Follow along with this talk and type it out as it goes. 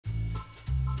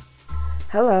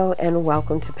Hello and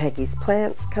welcome to Peggy's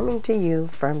Plants, coming to you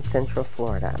from Central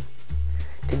Florida.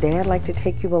 Today I'd like to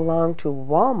take you along to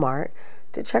Walmart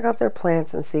to check out their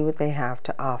plants and see what they have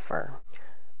to offer.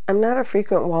 I'm not a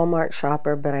frequent Walmart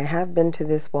shopper, but I have been to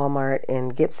this Walmart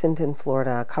in Gibsonton,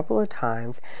 Florida a couple of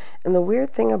times, and the weird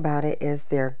thing about it is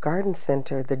their garden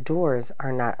center, the doors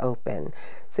are not open,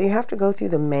 so you have to go through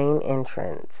the main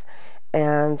entrance.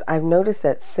 And I've noticed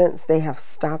that since they have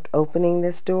stopped opening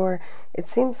this door, it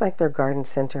seems like their garden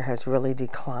center has really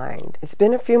declined. It's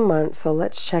been a few months, so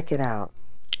let's check it out.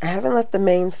 I haven't left the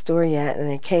main store yet,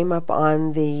 and I came up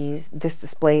on this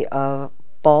display of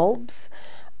bulbs.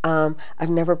 I've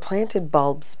never planted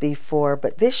bulbs before,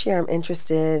 but this year I'm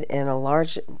interested in a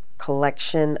large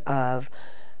collection of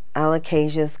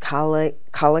alocasias,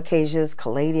 colocasias,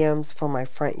 caladiums for my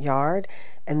front yard,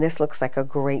 and this looks like a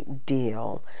great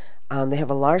deal. They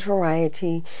have a large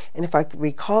variety, and if I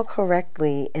recall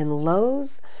correctly, in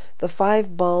Lowe's, the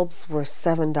 5 bulbs were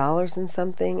 $7 and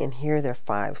something, and here they're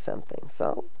 5 something,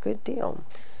 so good deal.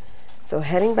 So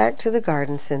heading back to the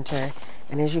garden center,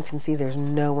 and as you can see, there's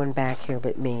no one back here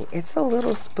but me. It's a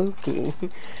little spooky,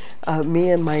 me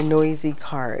and my noisy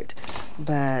cart,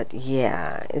 but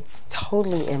yeah, it's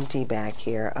totally empty back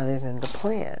here other than the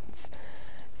plants.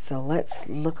 So let's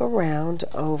look around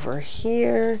over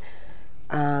here.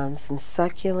 Some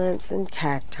succulents and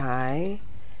cacti,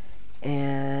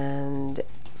 and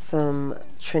some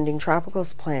trending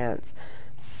tropicals plants.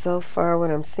 So far what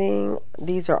I'm seeing,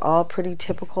 these are all pretty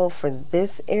typical for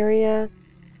this area.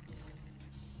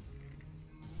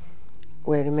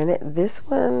 Wait a minute, this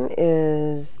one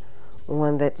is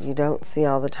one that you don't see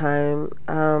all the time.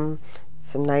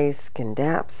 Some nice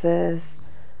Scindapsus,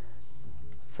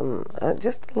 some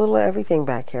just a little everything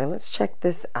back here. Let's check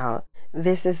this out.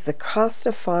 This is the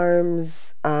Costa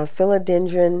Farms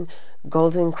Philodendron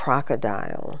Golden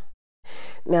Crocodile.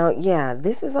 Now, yeah,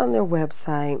 this is on their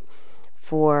website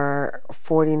for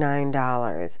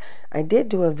 $49. I did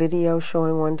do a video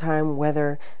showing one time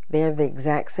whether they're the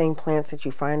exact same plants that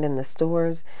you find in the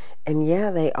stores, and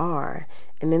yeah, they are.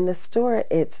 And in the store,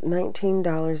 it's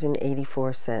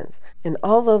 $19.84. And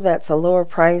although that's a lower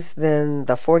price than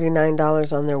the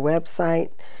 $49 on their website,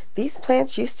 these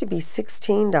plants used to be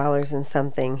 $16 and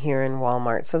something here in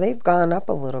Walmart, so they've gone up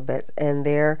a little bit, and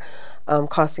they're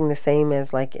costing the same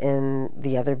as like in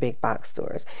the other big box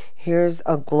stores. Here's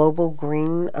a global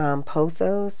green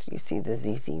pothos. You see the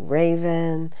ZZ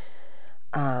Raven.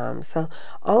 So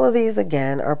all of these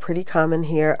again are pretty common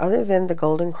here, other than the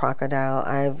golden crocodile.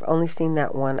 I've only seen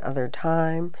that one other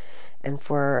time. And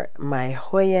for my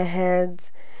Hoya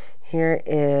heads, here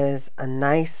is a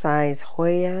nice size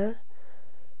Hoya.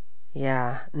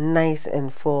 Yeah, nice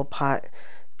and full pot.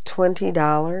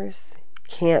 $20.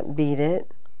 Can't beat it.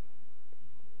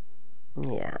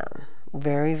 Yeah,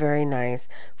 very, very nice.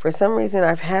 For some reason,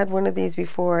 I've had one of these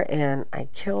before and I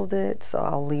killed it, so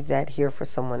I'll leave that here for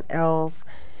someone else.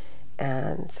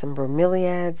 And some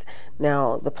bromeliads.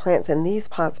 Now, the plants in these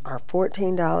pots are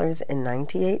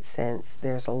 $14.98.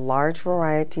 There's a large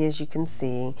variety, as you can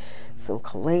see. Some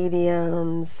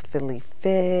caladiums, Philly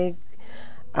fig,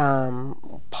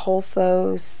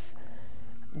 pothos,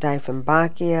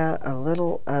 Dieffenbachia, a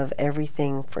little of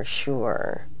everything for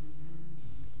sure.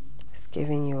 Just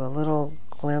giving you a little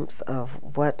glimpse of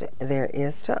what there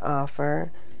is to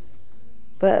offer.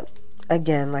 But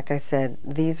again, like I said,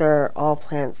 these are all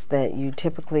plants that you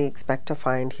typically expect to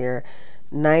find here.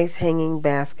 Nice hanging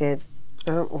baskets.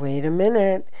 Oh, wait a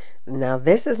minute. Now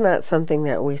this is not something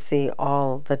that we see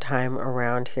all the time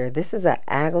around here. This is an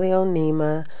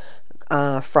Aglaonema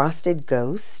frosted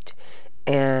ghost,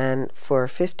 and for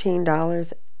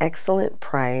 $15, excellent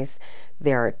price.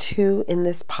 There are 2 in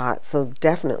this pot, so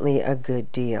definitely a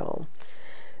good deal.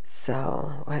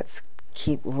 So let's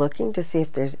keep looking to see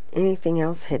if there's anything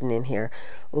else hidden in here.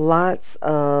 Lots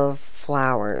of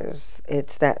flowers.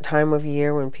 It's that time of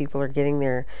year when people are getting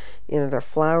their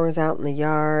flowers out in the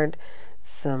yard.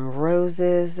 Some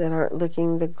roses that aren't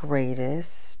looking the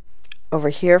greatest. Over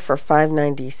here for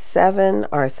 $5.97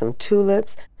 are some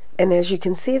tulips, and as you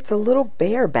can see, it's a little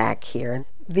bare back here.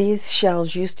 These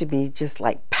shelves used to be just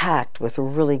like packed with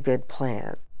really good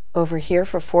plants. Over here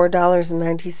for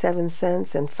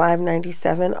 $4.97 and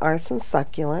 $5.97 are some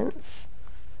succulents.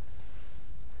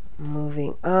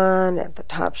 Moving on, at the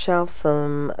top shelf,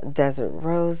 some desert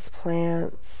rose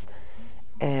plants,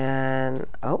 and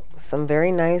oh, some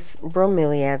very nice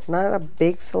bromeliads. Not a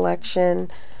big selection,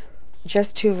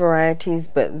 just 2 varieties,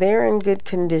 but they're in good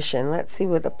condition. Let's see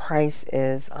what the price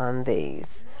is on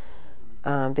these.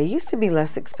 They used to be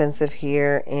less expensive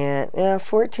here, and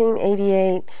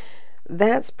 $14.88.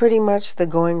 That's pretty much the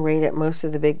going rate at most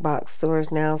of the big box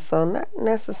stores now, so not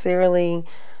necessarily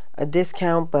a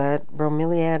discount, but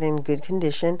bromeliad in good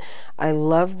condition. I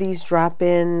love these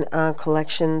drop-in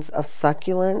collections of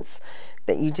succulents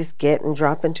that you just get and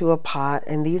drop into a pot,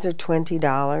 and these are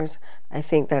 $20. I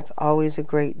think that's always a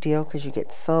great deal because you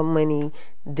get so many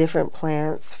different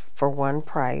plants for one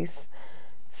price.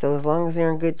 So as long as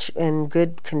they're in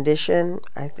good condition,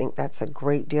 I think that's a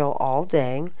great deal all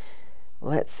day.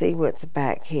 Let's see what's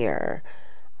back here.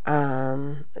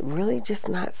 Really just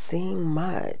not seeing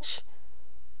much.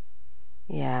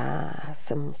 Yeah,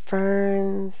 some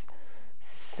ferns,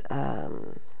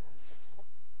 some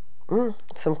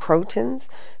crotons.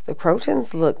 The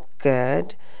crotons look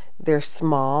good. They're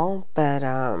small, but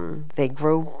they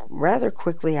grow rather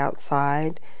quickly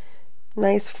outside.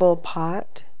 Nice full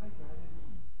pot,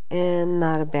 and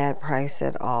not a bad price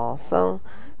at all. So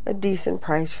a decent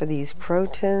price for these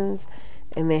crotons,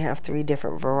 and they have 3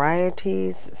 different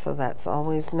varieties, so that's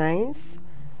always nice.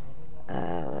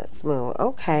 Let's move.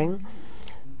 Okay,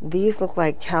 these look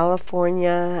like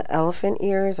California elephant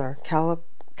ears or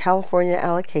California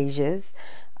alocasias.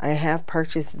 I have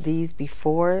purchased these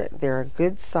before. They're a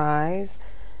good size.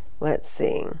 Let's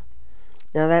see.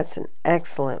 Now that's an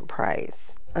excellent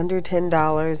price. Under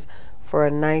 $10 for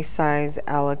a nice size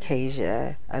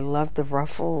alocasia. I love the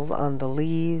ruffles on the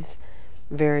leaves.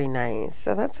 Very nice.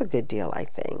 So that's a good deal, I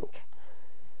think.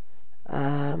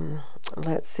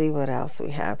 Let's see what else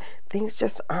we have. Things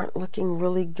just aren't looking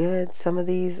really good. Some of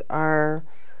these are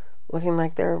looking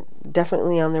like they're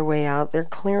definitely on their way out. They're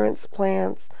clearance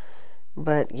plants,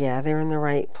 but yeah, they're in the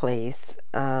right place.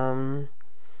 More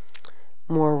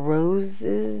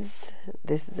roses.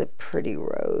 This is a pretty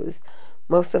rose.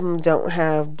 Most of them don't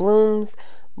have blooms,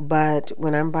 but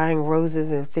when I'm buying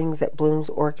roses or things that blooms,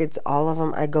 orchids, all of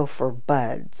them, I go for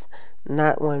buds,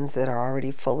 not ones that are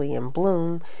already fully in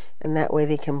bloom, and that way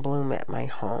they can bloom at my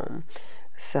home.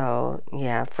 So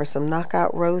yeah, for some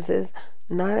knockout roses,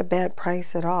 not a bad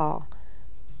price at all.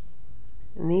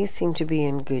 And these seem to be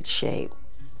in good shape.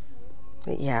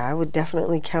 But yeah, I would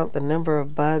definitely count the number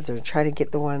of buds or try to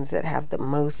get the ones that have the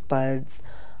most buds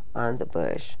on the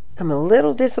bush. I'm a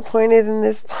little disappointed in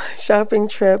this shopping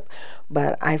trip,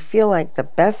 but I feel like the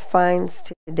best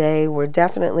finds today were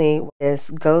definitely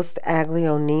this Ghost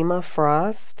Aglaonema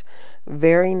Frost.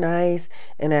 Very nice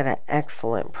and at an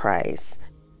excellent price.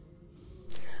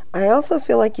 I also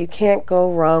feel like you can't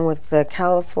go wrong with the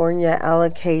California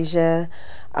Alocasia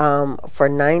for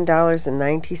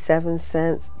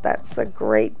 $9.97. That's a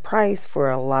great price for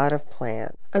a lot of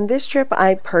plants. On this trip,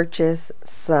 I purchased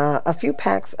a few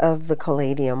packs of the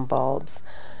caladium bulbs.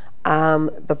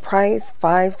 The price,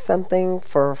 5 something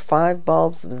for 5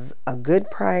 bulbs, was a good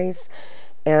price,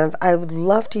 and I would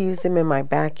love to use them in my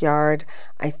backyard.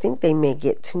 I think they may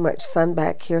get too much sun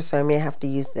back here, so I may have to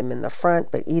use them in the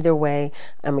front, but either way,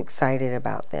 I'm excited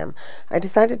about them. I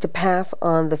decided to pass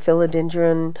on the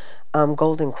philodendron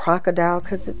golden crocodile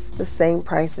because it's the same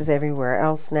price as everywhere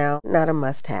else now. Not a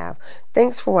must-have.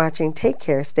 Thanks for watching. Take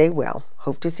care. Stay well.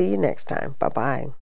 Hope to see you next time. Bye-bye.